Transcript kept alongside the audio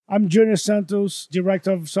I'm Junior Santos,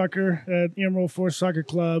 Director of Soccer at Emerald Force Soccer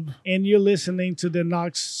Club, and you're listening to the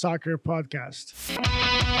Knox Soccer Podcast.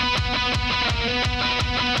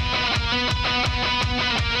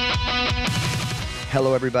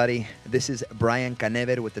 Hello, everybody. This is Brian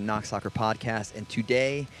Canever with the Knox Soccer Podcast, and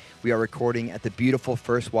today we are recording at the beautiful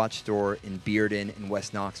First Watch store in Bearden in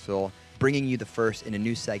West Knoxville, bringing you the first in a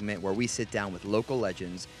new segment where we sit down with local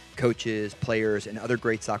legends, coaches, players, and other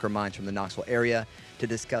great soccer minds from the Knoxville area to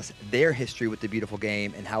discuss their history with the beautiful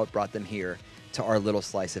game and how it brought them here to our little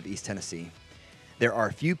slice of East Tennessee. There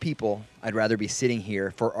are few people I'd rather be sitting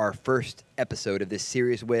here for our first episode of this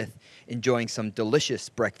series with, enjoying some delicious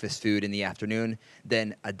breakfast food in the afternoon,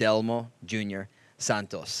 than Adelmo Jr.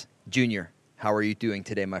 Santos. Jr., how are you doing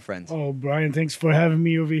today, my friends? Oh, Brian, thanks for having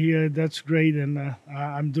me over here. That's great, and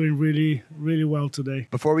I'm doing really, really well today.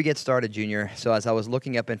 Before we get started, Junior, so as I was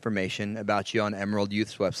looking up information about you on Emerald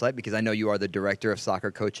Youth's website, because I know you are the Director of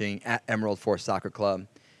Soccer Coaching at Emerald Force Soccer Club,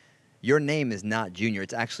 your name is not Junior,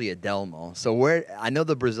 it's actually Adelmo. So I know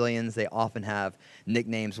the Brazilians, they often have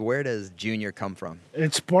nicknames. Where does Junior come from?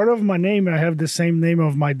 It's part of my name. I have the same name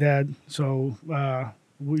of my dad. So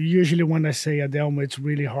usually when I say Adelmo, it's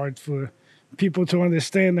really hard for people to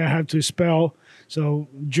understand. I have to spell. So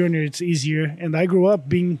Junior, it's easier. And I grew up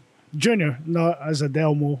being Junior, not as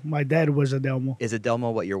Adelmo. My dad was Adelmo. Is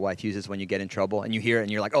Adelmo what your wife uses when you get in trouble and you hear it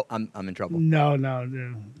and you're like, oh, I'm in trouble? No.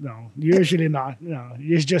 Usually not. No,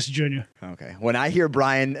 it's just Junior. Okay. When I hear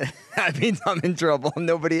Brian, that means I'm in trouble.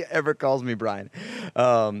 Nobody ever calls me Brian.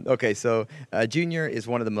 Okay, so Junior is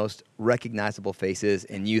one of the most recognizable faces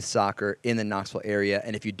in youth soccer in the Knoxville area.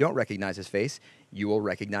 And if you don't recognize his face, you will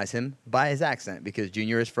recognize him by his accent because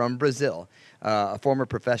Junior is from Brazil, a former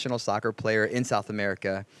professional soccer player in South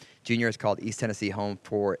America. Junior has called East Tennessee home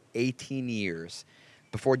for 18 years.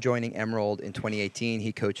 Before joining Emerald in 2018,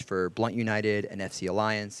 he coached for Blunt United and FC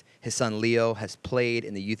Alliance. His son Leo has played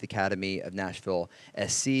in the Youth Academy of Nashville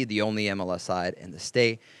SC, the only MLS side in the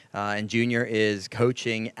state. And Junior is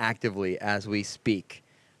coaching actively as we speak.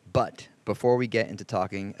 But before we get into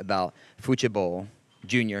talking about futebol,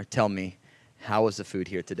 Junior, tell me, how was the food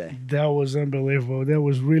here today? That was unbelievable. That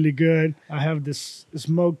was really good. I have this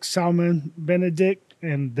smoked salmon Benedict,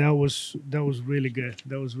 and that was really good.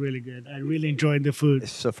 That was really good. I really enjoyed the food.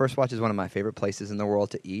 So First Watch is one of my favorite places in the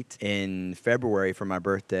world to eat. In February for my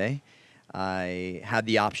birthday, I had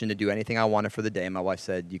the option to do anything I wanted for the day. My wife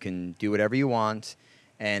said, you can do whatever you want.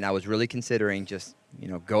 And I was really considering just,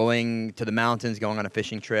 going to the mountains, going on a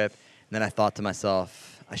fishing trip. And then I thought to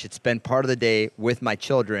myself, I should spend part of the day with my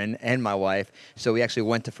children and my wife. So we actually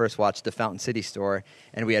went to First Watch, the Fountain City store,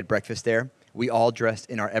 and we had breakfast there. We all dressed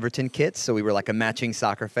in our Everton kits, so we were like a matching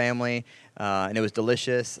soccer family, and it was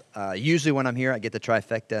delicious. Usually when I'm here, I get the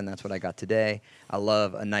trifecta, and that's what I got today. I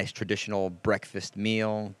love a nice traditional breakfast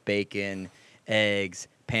meal, bacon, eggs,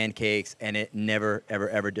 pancakes, and it never, ever,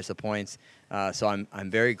 ever disappoints. So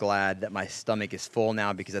I'm very glad that my stomach is full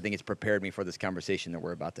now because I think it's prepared me for this conversation that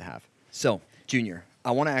we're about to have. So, Junior,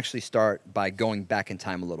 I want to actually start by going back in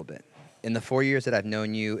time a little bit. In the 4 years that I've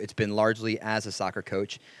known you, it's been largely as a soccer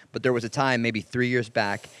coach, but there was a time maybe 3 years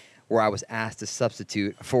back where I was asked to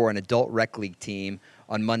substitute for an adult rec league team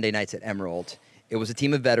on Monday nights at Emerald. It was a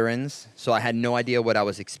team of veterans, so I had no idea what I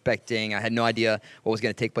was expecting. I had no idea what was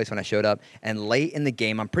going to take place when I showed up. And late in the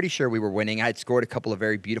game, I'm pretty sure we were winning. I had scored a couple of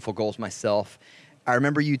very beautiful goals myself. I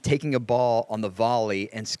remember you taking a ball on the volley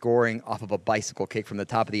and scoring off of a bicycle kick from the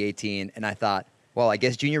top of the 18, and I thought, well, I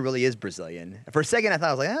guess Junior really is Brazilian. For a second, I thought,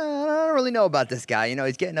 I was like, I don't really know about this guy.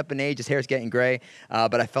 He's getting up in age, his hair's getting gray.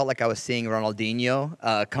 But I felt like I was seeing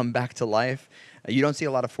Ronaldinho come back to life. You don't see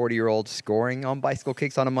a lot of 40-year-olds scoring on bicycle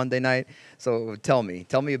kicks on a Monday night. So tell me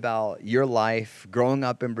about your life growing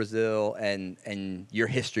up in Brazil and your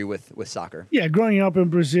history with soccer. Yeah, growing up in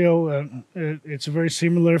Brazil, it's very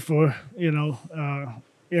similar for,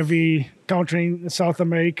 every country in South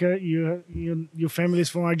America. Your family is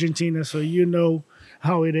from Argentina, so you know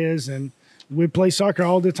how it is. And we play soccer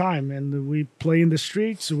all the time, and we play in the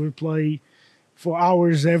streets. We play for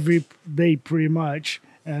hours every day pretty much.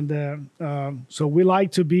 And so we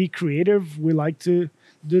like to be creative. We like to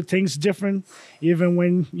do things different. Even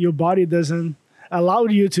when your body doesn't allow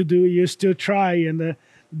you to do, you still try. And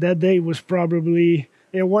that day was probably,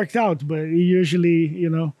 it worked out. But usually,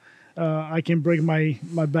 I can break my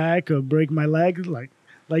back or break my leg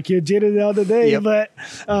like you did it the other day. Yep.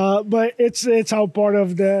 But it's all part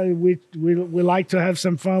of we like to have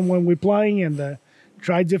some fun when we're playing and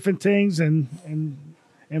try different things and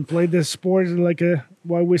play the sport like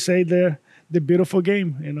what we say the the beautiful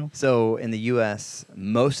game, you know. So in the U.S.,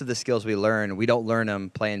 most of the skills we don't learn them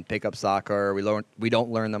playing pickup soccer. We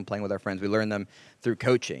don't learn them playing with our friends. We learn them through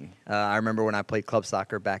coaching. I remember when I played club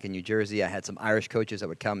soccer back in New Jersey, I had some Irish coaches that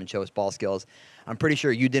would come and show us ball skills. I'm pretty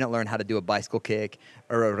sure you didn't learn how to do a bicycle kick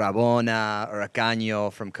or a rabona or a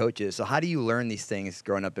caño from coaches. So how do you learn these things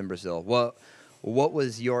growing up in Brazil? What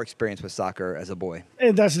was your experience with soccer as a boy?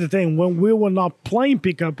 And that's the thing. When we were not playing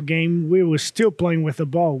pickup game, we were still playing with the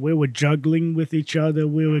ball. We were juggling with each other.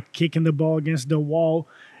 We were kicking the ball against the wall.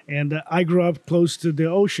 And I grew up close to the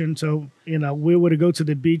ocean, so we would go to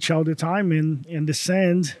the beach all the time. And in the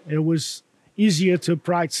sand, it was easier to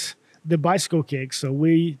practice the bicycle kick. So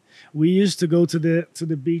we used to go to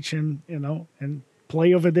the beach and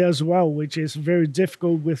play over there as well, which is very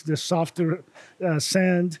difficult with the softer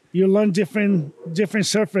sand. You learn different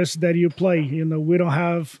surface that you play. We don't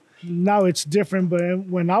have, now it's different, but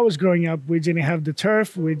when I was growing up, we didn't have the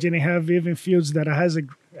turf. We didn't have even fields that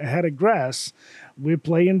had a grass. We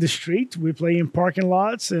play in the street, we play in parking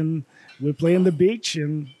lots, and we play in the beach,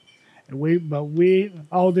 and we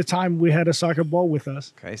all the time we had a soccer ball with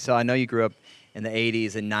us. Okay, so I know you grew up in the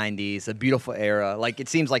 80s and 90s, a beautiful era. Like it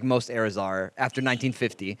seems like most eras are after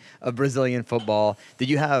 1950 of Brazilian football. Did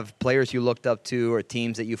you have players you looked up to or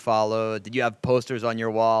teams that you followed? Did you have posters on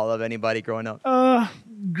your wall of anybody growing up?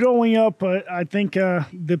 Growing up, I think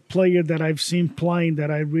the player that I've seen playing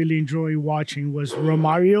that I really enjoy watching was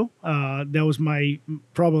Romario. That was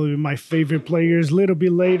probably my favorite players. A little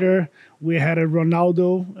bit later, we had a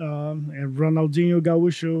Ronaldo and Ronaldinho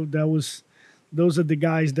Gaúcho. Those are the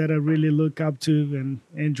guys that I really look up to and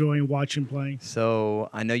enjoy watching playing. So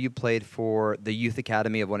I know you played for the youth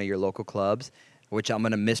academy of one of your local clubs, which I'm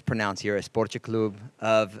going to mispronounce here, Esporte Clube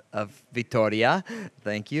of Vitória.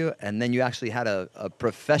 Thank you. And then you actually had a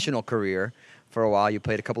professional career for a while. You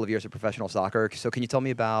played a couple of years of professional soccer. So can you tell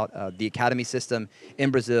me about the academy system in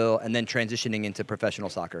Brazil and then transitioning into professional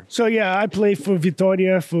soccer? So yeah, I played for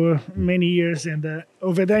Vitória for many years, and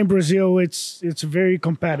over there in Brazil, it's very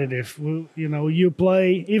competitive. You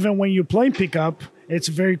play, even when you play pickup, it's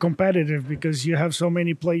very competitive because you have so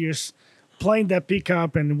many players playing that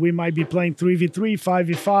pickup, and we might be playing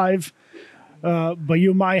 3v3, 5v5, but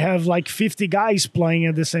you might have like 50 guys playing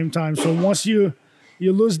at the same time. So once you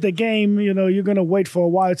lose the game, you're going to wait for a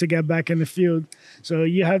while to get back in the field. So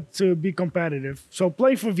you have to be competitive. So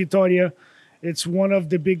play for Vitória. It's one of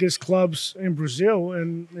the biggest clubs in Brazil.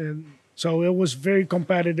 And so it was very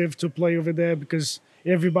competitive to play over there because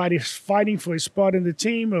everybody's fighting for a spot in the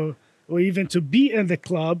team or even to be in the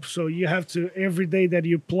club. So you have to, every day that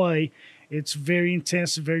you play, it's very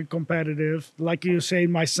intense, very competitive. Like you say,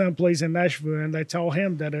 my son plays in Nashville, and I tell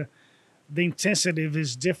him that the intensity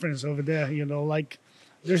is different over there. Like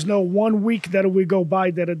there's no 1 week that we go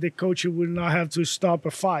by that the coach will not have to stop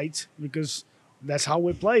a fight because that's how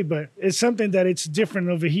we play. But it's something that it's different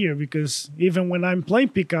over here because even when I'm playing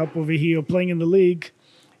pickup over here, playing in the league,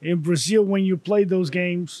 in Brazil, when you play those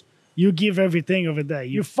games, you give everything over there.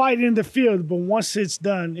 You fight in the field, but once it's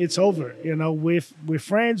done, it's over. We're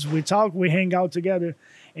friends, we talk, we hang out together.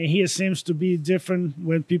 And here seems to be different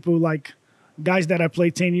when people like guys that I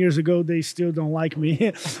played 10 years ago, they still don't like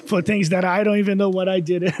me for things that I don't even know what I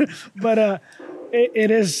did. But it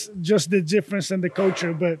is just the difference in the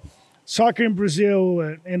culture. But soccer in Brazil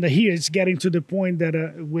and here, it's getting to the point that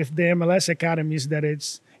with the MLS academies that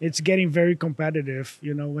it's getting very competitive,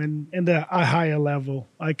 and at a higher level.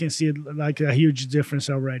 I can see like a huge difference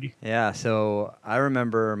already. Yeah, so I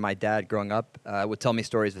remember my dad growing up would tell me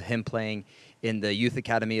stories of him playing in the youth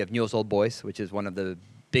academy of Newell's Old Boys, which is one of the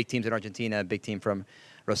big teams in Argentina, a big team from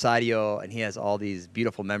Rosario, and he has all these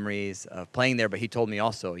beautiful memories of playing there. But he told me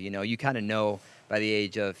also, you kind of know by the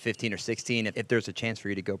age of 15 or 16 if there's a chance for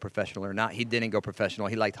you to go professional or not. He didn't go professional.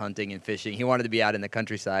 He liked hunting and fishing. He wanted to be out in the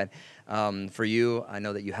countryside. For you, I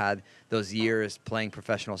know that you had those years playing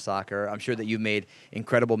professional soccer. I'm sure that you made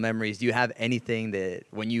incredible memories. Do you have anything that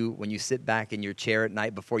when you sit back in your chair at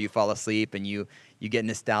night before you fall asleep and you get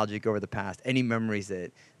nostalgic over the past, any memories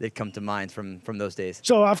that come to mind from those days?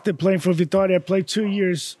 So after playing for Vitória, I played 2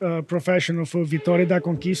 years professional for Vitória da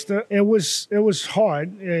Conquista. It was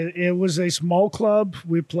hard. It was a small club.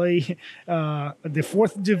 We play the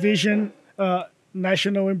 4th division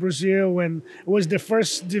national in Brazil, and it was the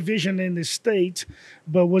 1st division in the state,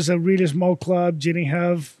 but was a really small club. Didn't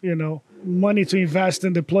have money to invest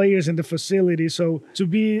in the players and the facility. So to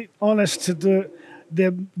be honest,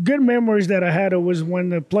 the good memories that I had was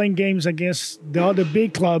when playing games against the other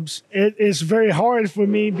big clubs. It is very hard for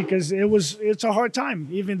me because it's a hard time,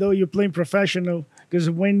 even though you're playing professional. Because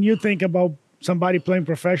when you think about somebody playing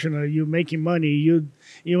professional, you're making money, you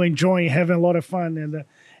enjoying having a lot of fun,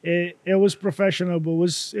 it was professional, but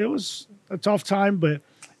it was a tough time. But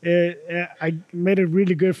I made a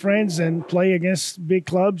really good friends and play against big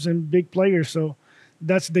clubs and big players. So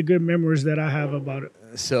that's the good memories that I have about it.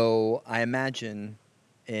 So I imagine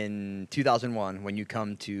in 2001, when you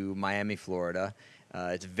come to Miami, Florida,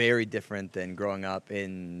 it's very different than growing up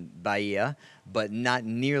in Bahia, but not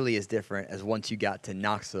nearly as different as once you got to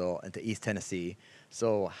Knoxville and to East Tennessee.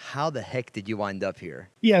 So how the heck did you wind up here?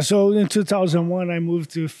 Yeah, so in 2001, I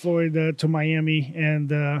moved to Florida, to Miami,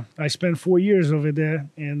 and I spent 4 years over there.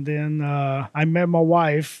 And then I met my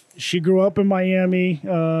wife. She grew up in Miami.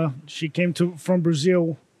 She came from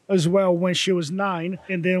Brazil as well when she was 9.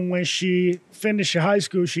 And then when she finished high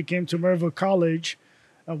school, she came to Maryville College,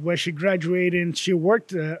 where she graduated and she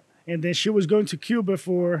worked and then she was going to Cuba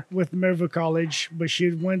with Maryville College, but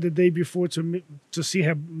she went the day before to see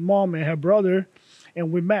her mom and her brother,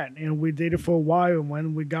 and we met and we dated for a while. And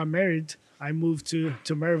when we got married, I moved to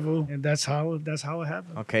Maryville, and that's how it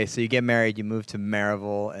happened. Okay, so you get married, you move to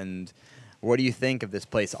Maryville, and what do you think of this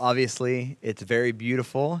place? Obviously, it's very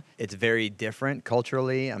beautiful. It's very different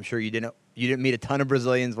culturally. I'm sure you didn't meet a ton of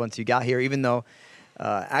Brazilians once you got here, even though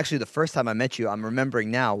actually the first time I met you, I'm remembering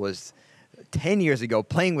now, was 10 years ago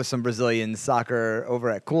playing with some Brazilian soccer over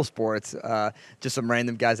at Cool Sports, just some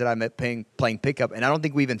random guys that I met playing pickup. And I don't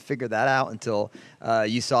think we even figured that out until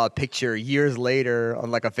you saw a picture years later on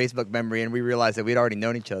like a Facebook memory, and we realized that we'd already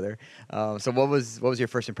known each other. So what was your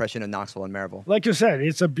first impression of Knoxville and Maryville? Like you said,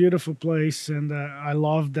 it's a beautiful place, and I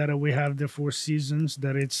love that we have the 4 seasons,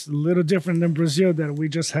 that it's a little different than Brazil, that we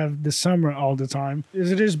just have the summer all the time.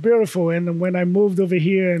 It is beautiful. And when I moved over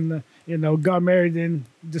here and got married and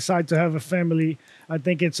decided to have a family, I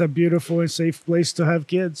think it's a beautiful and safe place to have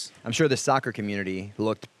kids. I'm sure the soccer community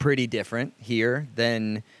looked pretty different here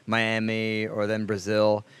than Miami or than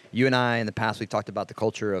Brazil. You and I, in the past, we've talked about the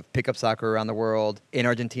culture of pickup soccer around the world. In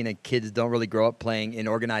Argentina, kids don't really grow up playing in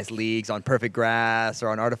organized leagues on perfect grass or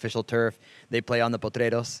on artificial turf. They play on the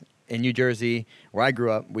potreros. In New Jersey, where I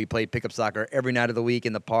grew up, we played pickup soccer every night of the week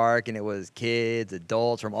in the park, and it was kids,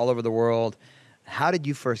 adults from all over the world. How did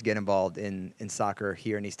you first get involved in soccer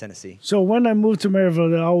here in East Tennessee? So when I moved to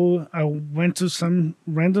Maryville, I went to some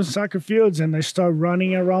random soccer fields and I started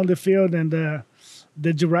running around the field. And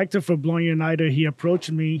the director for Blount United, he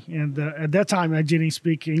approached me. And at that time, I didn't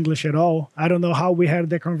speak English at all. I don't know how we had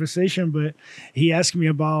that conversation, but he asked me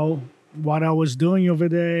about what I was doing over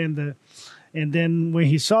there. And then when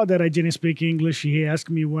he saw that I didn't speak English, he asked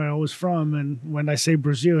me where I was from. And when I say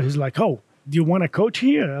Brazil, he's like, "Oh, do you want to coach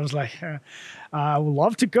here?" I was like, I would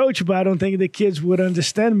love to coach, but I don't think the kids would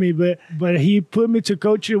understand me. But he put me to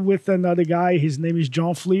coach with another guy. His name is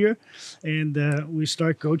John Fleer. And we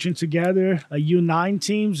start coaching together, a U9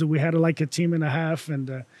 teams. We had like a team and a half.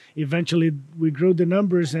 And eventually we grew the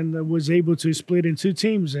numbers and was able to split in 2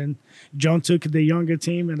 teams. And John took the younger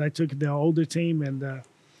team and I took the older team. And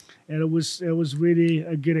it was really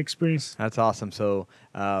a good experience. That's awesome. So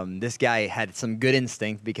this guy had some good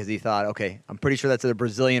instinct because he thought, okay, I'm pretty sure that's a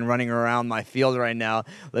Brazilian running around my field right now.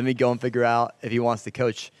 Let me go and figure out if he wants to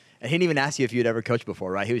coach. And he didn't even ask you if you'd ever coached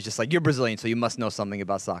before, right? He was just like, "You're Brazilian, so you must know something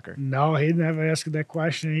about soccer." No, he never asked that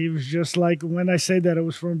question. He was just like, when I said that I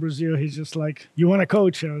was from Brazil, he's just like, "You want to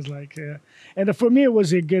coach?" I was like, "Yeah." And for me, it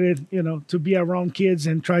was a good, to be around kids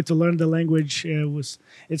and try to learn the language.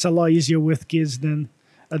 It's a lot easier with kids than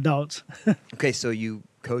adults. Okay, so you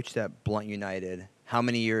coached at Blount United. How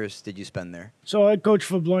many years did you spend there? So I coached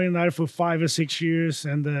for Blount United for 5 or 6 years,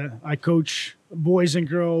 and I coach boys and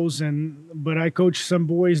girls, but I coach some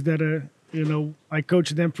boys that are, I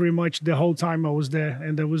coached them pretty much the whole time I was there,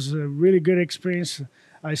 and that was a really good experience.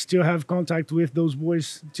 I still have contact with those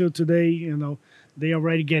boys till today. They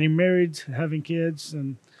already getting married, having kids,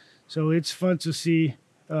 and so it's fun to see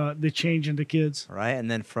the change in the kids. All right, and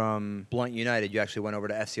then from Blount United, you actually went over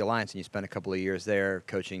to FC Alliance, and you spent a couple of years there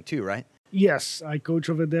coaching too, right? Yes, I coached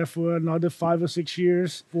over there for another 5 or 6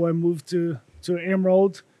 years before I moved to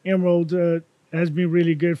Emerald. Emerald has been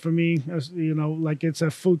really good for me. Like it's a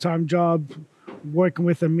full-time job working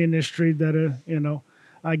with a ministry that,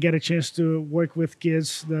 I get a chance to work with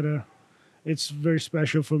kids it's very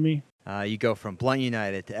special for me. You go from Blount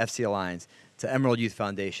United to FC Alliance to Emerald Youth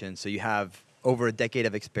Foundation, so you have over a decade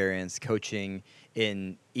of experience coaching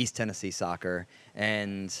in East Tennessee soccer.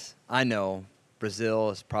 And I know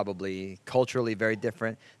Brazil is probably culturally very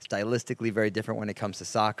different, stylistically very different when it comes to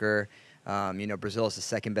soccer. Brazil is the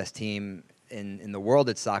second best team in the world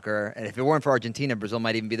at soccer. And if it weren't for Argentina, Brazil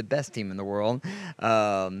might even be the best team in the world.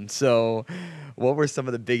 So what were some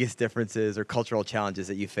of the biggest differences or cultural challenges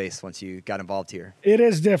that you faced once you got involved here? It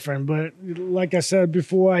is different, but like I said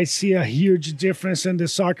before, I see a huge difference in the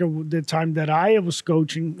soccer the time that I was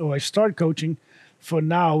coaching or I started coaching. For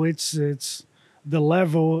now, it's the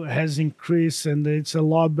level has increased and it's a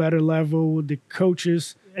lot better level. The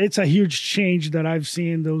coaches, it's a huge change that I've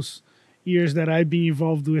seen those years that I've been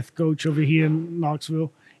involved with coach over here in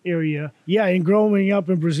Knoxville area. Yeah, and growing up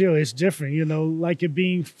in Brazil, it's different, like it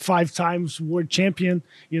being 5 times world champion,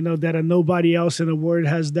 that nobody else in the world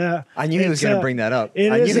has that. I knew he was going to bring that up.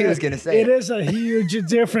 I knew he was going to say it. It is a huge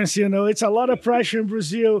difference, It's a lot of pressure in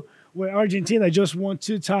Brazil where Argentina just won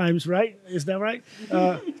 2 times, right? Is that right?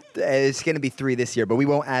 It's going to be 3 this year, but we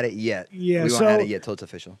won't add it yet. Yeah, we won't add it yet till it's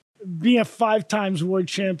official. Being a 5 times world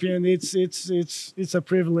champion, it's a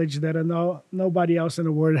privilege that nobody else in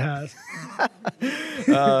the world has.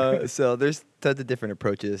 So there's tons of different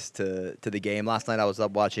approaches to the game. Last night I was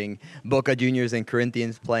up watching Boca Juniors and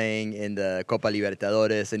Corinthians playing in the Copa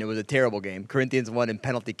Libertadores, and it was a terrible game. Corinthians won in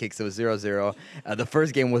penalty kicks. It was 0-0. The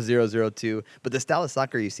first game was 0-0 too. But the style of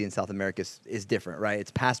soccer you see in South America is different, right?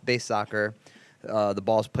 It's pass-based soccer. The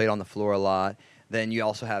ball's played on the floor a lot. Then you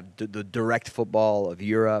also have the direct football of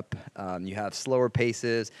Europe. You have slower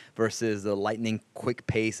paces versus the lightning quick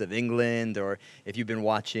pace of England. Or if you've been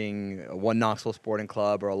watching One Knoxville Sporting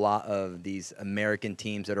Club or a lot of these American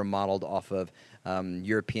teams that are modeled off of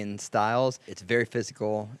European styles, it's very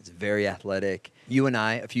physical. It's very athletic. You and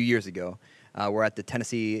I, a few years ago, were at the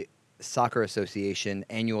Tennessee Soccer Association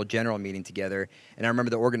annual general meeting together, and I remember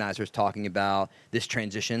the organizers talking about this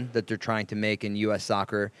transition that they're trying to make in U.S.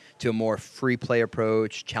 soccer to a more free play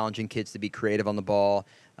approach, challenging kids to be creative on the ball,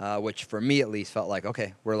 which for me at least felt like,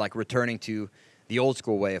 okay, we're like returning to the old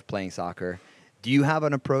school way of playing soccer. Do you have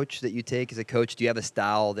an approach that you take as a coach? Do you have a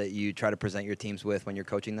style that you try to present your teams with when you're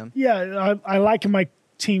coaching them? Yeah, I like my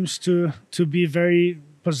teams to be very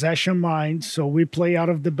possession mind, so we play out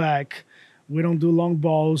of the back. We don't do long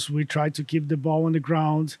balls. We try to keep the ball on the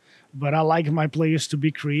ground. But I like my players to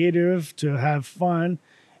be creative, to have fun,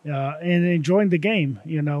 and enjoying the game,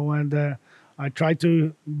 And I try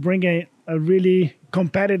to bring a really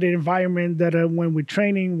competitive environment that when we're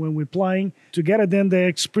training, when we're playing, together then the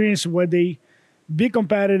experience where they be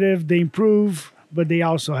competitive, they improve, but they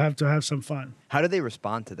also have to have some fun. How do they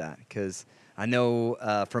respond to that? Because I know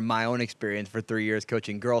from my own experience for 3 years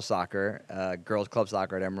coaching girls soccer, girls club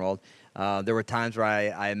soccer at Emerald, there were times where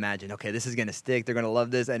I imagined, okay, this is going to stick. They're going to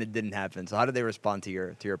love this, and it didn't happen. So how did they respond to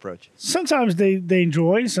your approach? Sometimes they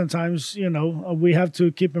enjoy. Sometimes, we have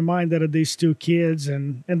to keep in mind that they're still kids,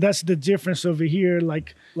 and that's the difference over here.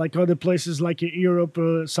 Like other places like in Europe,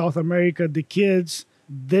 South America, the kids,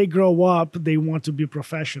 they grow up, they want to be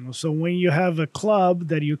professional. So when you have a club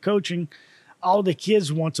that you're coaching, all the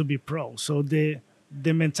kids want to be pro. So the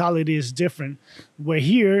mentality is different. Where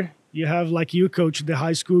here, you have, like you coach, the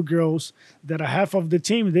high school girls that are half of the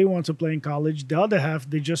team, they want to play in college. The other half,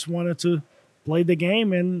 they just wanted to play the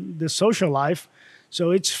game and the social life.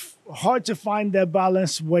 So it's hard to find that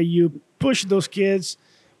balance where you push those kids,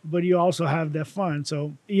 but you also have that fun.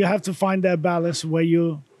 So you have to find that balance where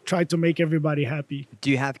you try to make everybody happy. Do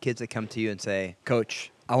you have kids that come to you and say,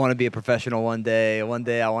 Coach, I want to be a professional one day. One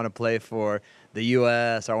day I want to play for the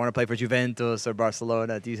U.S. or I want to play for Juventus or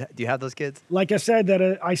Barcelona. Do you have those kids? Like I said,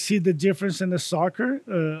 that I see the difference in the soccer,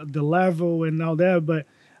 the level and all that, but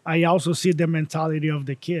I also see the mentality of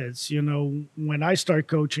the kids. When I start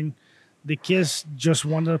coaching, the kids just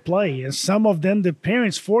want to play. And some of them, the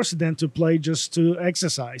parents force them to play just to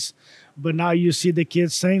exercise. But now you see the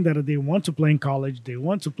kids saying that they want to play in college, they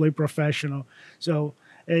want to play professional. So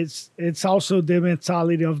it's also the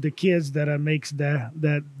mentality of the kids that makes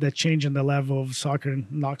that change in the level of soccer in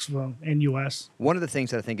Knoxville and U.S. One of the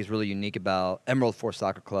things that I think is really unique about Emerald Force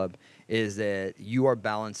Soccer Club is that you are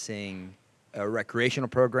balancing a recreational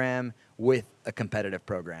program with a competitive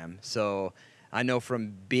program. So I know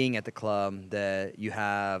from being at the club that you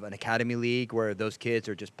have an academy league where those kids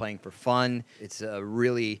are just playing for fun. It's a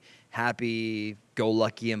really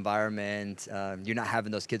happy-go-lucky environment. You're not having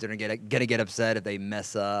those kids that are going to get upset if they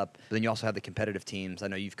mess up. But then you also have the competitive teams. I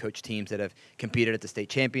know you've coached teams that have competed at the state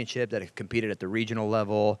championship, that have competed at the regional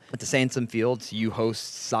level. At the Santos Fields, you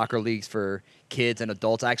host soccer leagues for kids and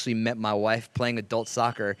adults. I actually met my wife playing adult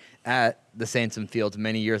soccer at the Santos Fields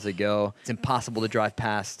many years ago. It's impossible to drive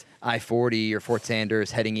past I-40 or Fort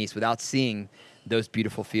Sanders heading east without seeing those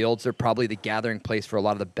beautiful fields. They're probably the gathering place for a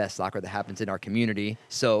lot of the best soccer that happens in our community.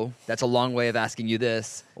 So that's a long way of asking you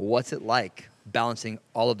this. What's it like balancing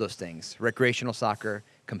all of those things? Recreational soccer,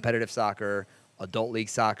 competitive soccer, adult league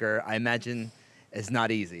soccer. I imagine it's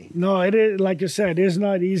not easy. No, it is, like I said, it's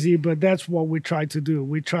not easy, but that's what we try to do.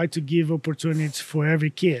 We try to give opportunities for every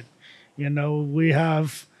kid. We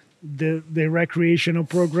have the recreational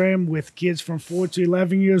program with kids from 4 to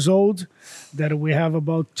 11 years old that we have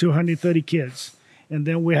about 230 kids. And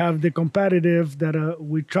then we have the competitive that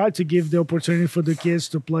we try to give the opportunity for the kids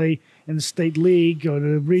to play in the state league or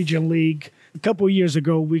the region league. A couple of years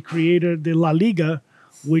ago, we created the La Liga,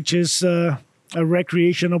 which is a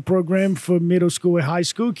recreational program for middle school and high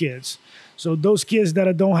school kids. So those kids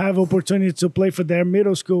that don't have opportunity to play for their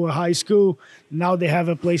middle school or high school, now they have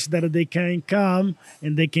a place that they can come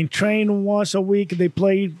and they can train once a week. They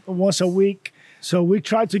play once a week. So we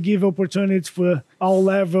try to give opportunities for all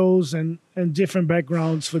levels and different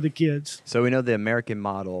backgrounds for the kids. So we know the American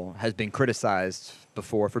model has been criticized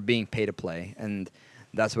before for being pay to play, and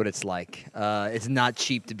that's what it's like. It's not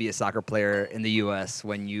cheap to be a soccer player in the U.S.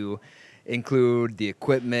 when you include the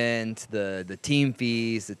equipment, the team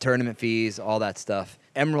fees, the tournament fees, all that stuff.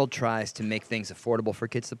 Emerald tries to make things affordable for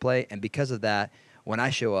kids to play, and because of that, when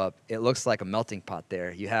I show up, it looks like a melting pot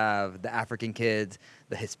there. You have the African kids,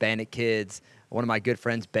 the Hispanic kids. One of my good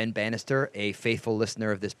friends, Ben Bannister, a faithful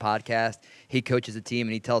listener of this podcast, he coaches a team,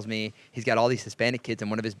 and he tells me he's got all these Hispanic kids,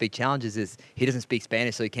 and one of his big challenges is he doesn't speak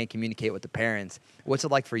Spanish, so he can't communicate with the parents. What's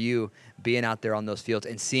it like for you being out there on those fields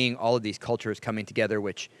and seeing all of these cultures coming together,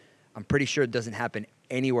 which I'm pretty sure doesn't happen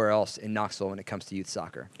anywhere else in Knoxville when it comes to youth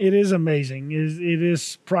soccer? It is amazing. It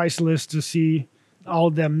is priceless to see all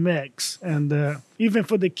that mix. And even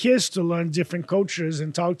for the kids to learn different cultures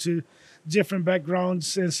and talk to different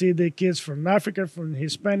backgrounds and see the kids from Africa, from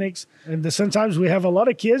Hispanics. And sometimes we have a lot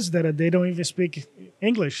of kids that they don't even speak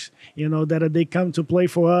English, that they come to play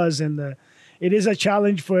for us. And it is a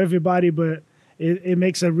challenge for everybody, but it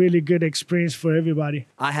makes a really good experience for everybody.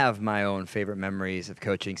 I have my own favorite memories of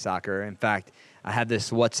coaching soccer. In fact, I have this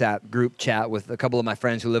WhatsApp group chat with a couple of my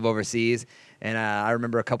friends who live overseas. And I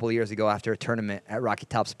remember a couple of years ago after a tournament at Rocky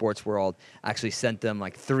Top Sports World, I actually sent them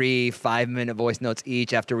like 3 5-minute voice notes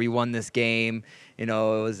each after we won this game. It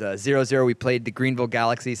was 0-0. We played the Greenville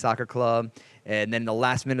Galaxy Soccer Club. And then in the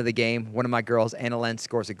last minute of the game, one of my girls, Anna Len,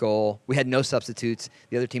 scores a goal. We had no substitutes.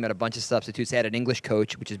 The other team had a bunch of substitutes. They had an English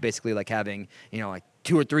coach, which is basically like having, like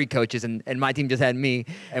 2 or 3 coaches, and my team just had me.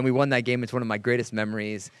 And we won that game. It's one of my greatest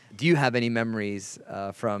memories. Do you have any memories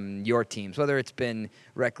from your teams, whether it's been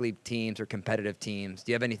rec league teams or competitive teams?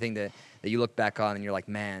 Do you have anything that you look back on and you're like,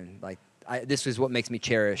 man, this is what makes me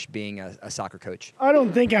cherish being a soccer coach? I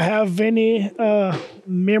don't think I have any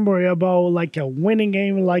memory about like a winning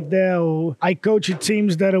game like that. Or I coach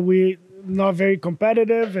teams that we not very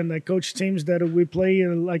competitive, and I coach teams that we play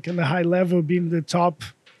like in the high level, being the top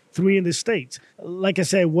 3 in the state. Like I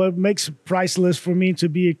said, what makes priceless for me to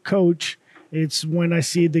be a coach, it's when I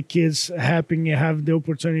see the kids happy and have the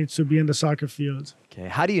opportunity to be in the soccer field. Okay,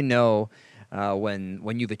 how do you know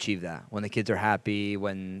when you've achieved that? When the kids are happy,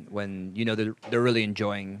 when they're really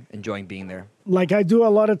enjoying being there? Like I do a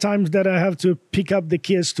lot of times that I have to pick up the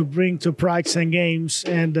kids to bring to practice and games,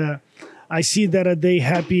 and I see that they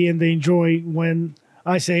happy and they enjoy when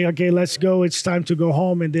I say, okay, let's go. It's time to go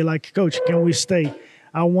home, and they're like, Coach, can we stay?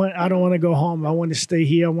 I don't want to go home. I want to stay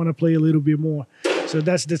here. I want to play a little bit more. So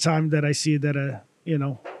that's the time that I see that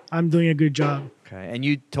I'm doing a good job. Okay, and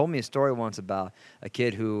you told me a story once about a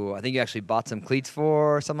kid who I think you actually bought some cleats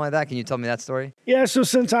for or something like that. Can you tell me that story? Yeah, so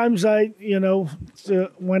sometimes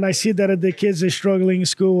when I see that the kids are struggling in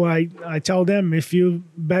school, I tell them, if you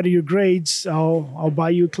better your grades, I'll buy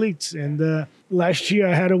you cleats. And last year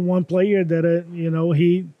I had one player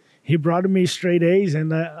that, he brought me straight A's,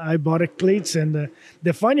 and I bought a cleats. And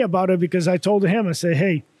the funny about it, because I told him, I said,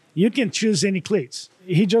 hey, you can choose any cleats.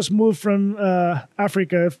 He just moved from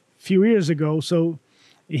Africa few years ago, so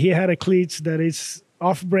he had a cleats that is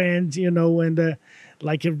off-brand, and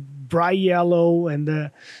like a bright yellow,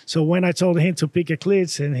 and so when I told him to pick a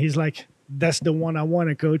cleats, and he's like, that's the one I want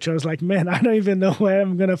to coach. I was like, man, I don't even know where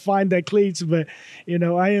I'm gonna find that cleats, but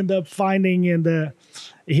I end up finding, and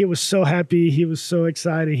he was so happy, he was so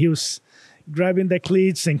excited, he was grabbing the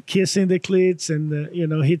cleats and kissing the cleats, and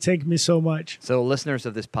he thanked me so much. So listeners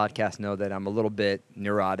of this podcast know that I'm a little bit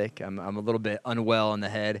neurotic. I'm a little bit unwell in the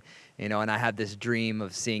head, and I have this dream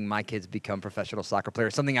of seeing my kids become professional soccer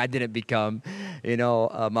players, something I didn't become.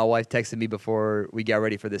 My wife texted me before we got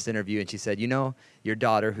ready for this interview, and she said, your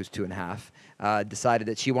daughter, who's 2.5, decided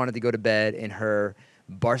that she wanted to go to bed in her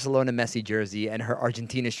Barcelona Messi jersey and her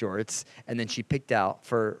Argentina shorts, and then she picked out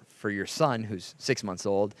for your son, who's 6 months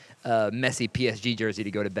old, a Messi PSG jersey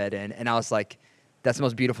to go to bed in. And I was like, that's the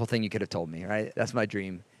most beautiful thing you could have told me, right? That's my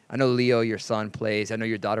dream. I know Leo, your son, plays. I know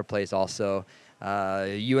your daughter plays also.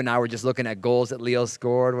 You and I were just looking at goals that Leo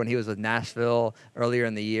scored when he was with Nashville earlier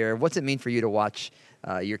in the year. What's it mean for you to watch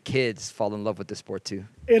your kids fall in love with the sport too?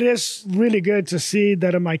 It is really good to see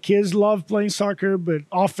that my kids love playing soccer, but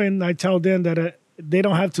often I tell them that they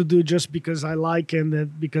don't have to do just because I like and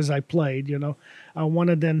that because I played. I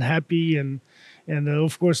wanted them happy, and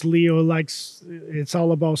of course Leo likes. It's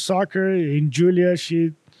all about soccer. And Julia,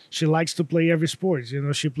 she likes to play every sport.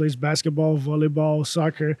 She plays basketball, volleyball,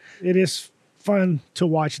 soccer. It is fun to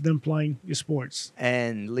watch them playing sports.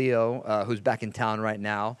 And Leo, who's back in town right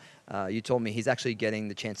now, you told me he's actually getting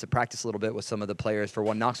the chance to practice a little bit with some of the players for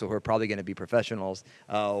One Knoxville who are probably going to be professionals.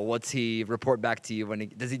 What's he report back to you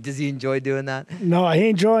when does he enjoy doing that? No, he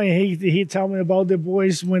enjoy. He tell me about the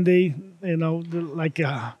boys when they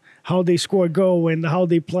how they score a goal and how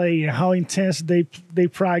they play and how intense they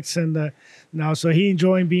practice and so he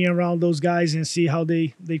enjoying being around those guys and see how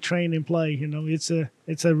they train and play.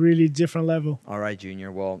 It's a really different level. All right,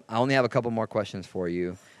 Junior. Well, I only have a couple more questions for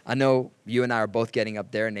you. I know you and I are both getting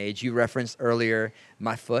up there in age. You referenced earlier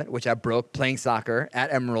my foot, which I broke playing soccer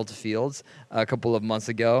at Emerald Fields a couple of months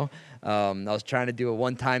ago. I was trying to do a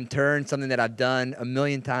one-time turn, something that I've done a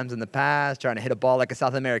million times in the past, trying to hit a ball like a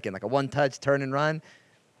South American, like a one-touch turn and run.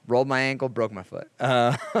 Rolled my ankle, broke my foot.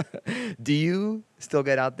 Do you still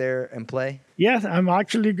get out there and play? Yeah, I'm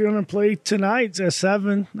actually going to play tonight at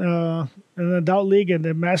 7 in the adult league and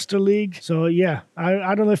the master league. So, yeah,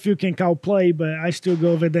 I don't know if you can call play, but I still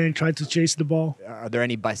go over there and try to chase the ball. Are there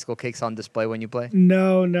any bicycle kicks on display when you play?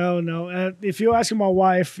 No. If you ask my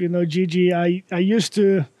wife, Gigi, I used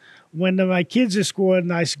to, when my kids scored a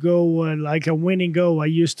nice goal, like a winning goal, I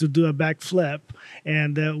used to do a backflip.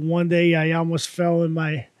 And one day I almost fell in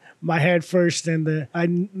my head first, and I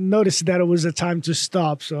noticed that it was a time to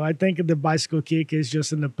stop. So I think the bicycle kick is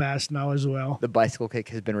just in the past now as well. The bicycle kick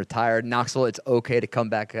has been retired. Knoxville, it's okay to come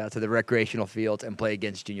back out to the recreational fields and play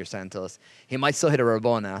against Junior Santos. He might still hit a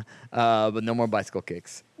Rabona, but no more bicycle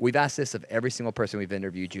kicks. We've asked this of every single person we've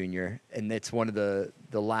interviewed, Junior, and it's one of the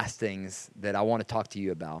last things that I want to talk to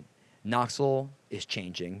you about. Knoxville is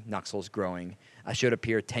changing. Knoxville is growing. I showed up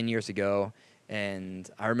here 10 years ago, and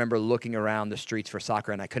I remember looking around the streets for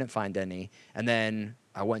soccer, and I couldn't find any. And then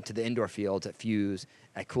I went to the indoor fields at Fuse,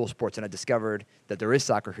 at Cool Sports, and I discovered that there is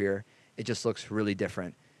soccer here. It just looks really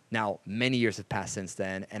different. Now, many years have passed since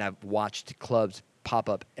then, and I've watched clubs pop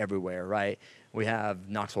up everywhere, right? We have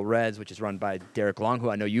Knoxville Reds, which is run by Derek Long, who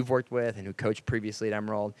I know you've worked with and who coached previously at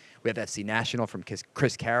Emerald. We have FC National from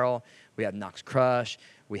Chris Carroll. We have Knox Crush.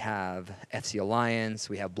 We have FC Alliance.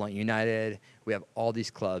 We have Blunt United. We have all these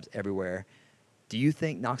clubs everywhere. Do you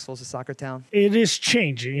think Knoxville's a soccer town? It is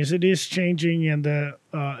changing. It is changing, and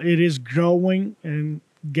it is growing and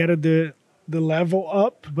getting the level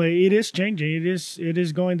up. But it is changing. It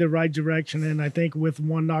is going the right direction. And I think with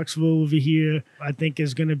One Knoxville over here, I think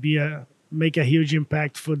it's going to make a huge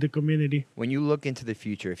impact for the community. When you look into the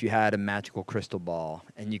future, if you had a magical crystal ball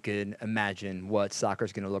and you could imagine what soccer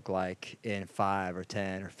is going to look like in 5 or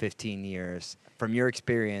 10 or 15 years, from your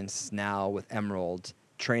experience now with Emerald,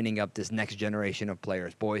 training up this next generation of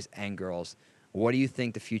players, boys and girls, what do you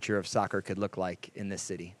think the future of soccer could look like in this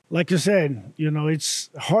city? Like you said, it's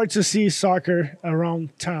hard to see soccer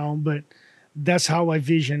around town, but that's how I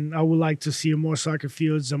vision. I would like to see more soccer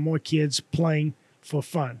fields and more kids playing for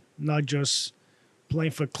fun, not just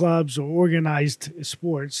playing for clubs or organized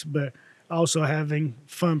sports, but also having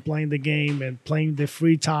fun playing the game and playing the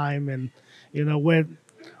free time, and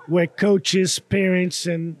where coaches, parents,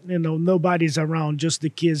 and nobody's around, just the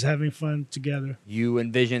kids having fun together. You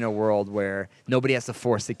envision a world where nobody has to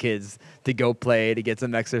force the kids to go play, to get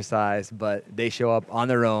some exercise, but they show up on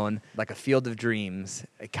their own, like a field of dreams,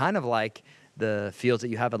 kind of like the fields that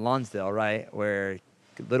you have in Lonsdale, right, where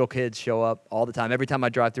little kids show up all the time. Every time I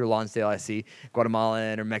drive through Lonsdale, I see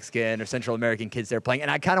Guatemalan or Mexican or Central American kids there playing,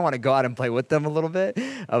 and I kind of want to go out and play with them a little bit,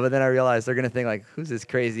 but then I realize they're going to think, like, who's this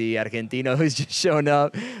crazy Argentino who's just shown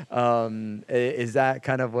up? Is that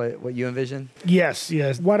kind of what you envision? Yes.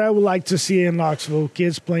 What I would like to see in Knoxville,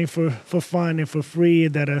 kids playing for fun and for free,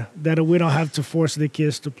 that we don't have to force the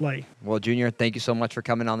kids to play. Well, Junior, thank you so much for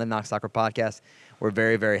coming on the Knox Soccer Podcast. We're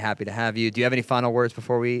very, very happy to have you. Do you have any final words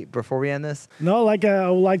before we end this? No, I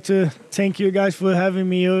would like to thank you guys for having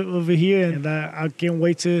me over here, and I can't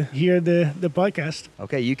wait to hear the podcast.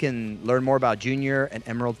 Okay, you can learn more about Junior and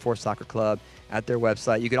Emerald Force Soccer Club at their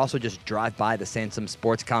website. You can also just drive by the Sansom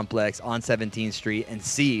Sports Complex on 17th Street and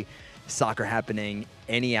see soccer happening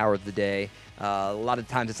any hour of the day. A lot of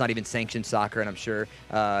times it's not even sanctioned soccer, and I'm sure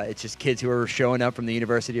it's just kids who are showing up from the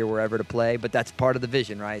university or wherever to play. But that's part of the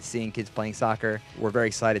vision, right? Seeing kids playing soccer. We're very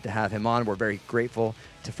excited to have him on. We're very grateful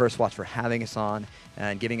to First Watch for having us on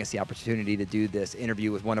and giving us the opportunity to do this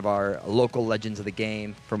interview with one of our local legends of the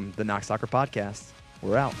game from the Knox Soccer Podcast.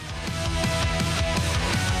 We're out.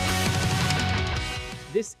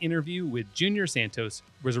 This interview with Junior Santos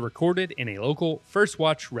was recorded in a local First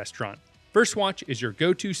Watch restaurant. First Watch is your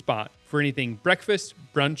go-to spot for anything breakfast,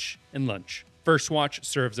 brunch, and lunch. First Watch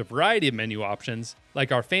serves a variety of menu options,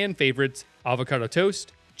 like our fan favorites, avocado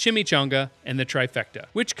toast, chimichanga, and the trifecta,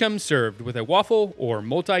 which comes served with a waffle or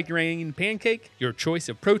multi-grain pancake, your choice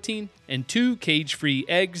of protein, and 2 cage-free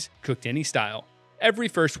eggs cooked any style. Every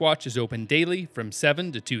First Watch is open daily from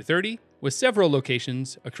 7 to 2:30, with several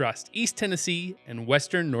locations across East Tennessee and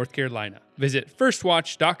Western North Carolina. Visit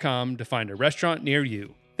firstwatch.com to find a restaurant near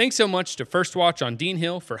you. Thanks so much to First Watch on Dean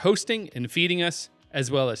Hill for hosting and feeding us,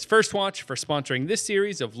 as well as First Watch for sponsoring this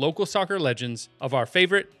series of local soccer legends of our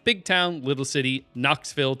favorite big town, little city,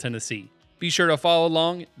 Knoxville, Tennessee. Be sure to follow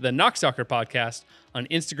along the Knox Soccer Podcast on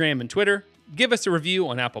Instagram and Twitter. Give us a review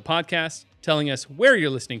on Apple Podcasts, telling us where you're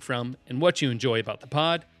listening from and what you enjoy about the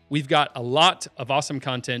pod. We've got a lot of awesome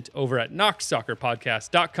content over at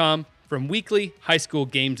knoxsoccerpodcast.com, from weekly high school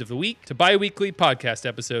games of the week to bi-weekly podcast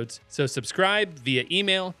episodes. So subscribe via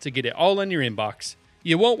email to get it all in your inbox.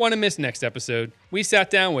 You won't want to miss next episode. We sat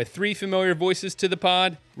down with 3 familiar voices to the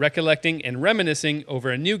pod, recollecting and reminiscing over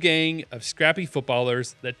a new gang of scrappy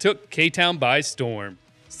footballers that took K-Town by storm.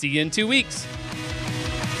 See you in 2 weeks.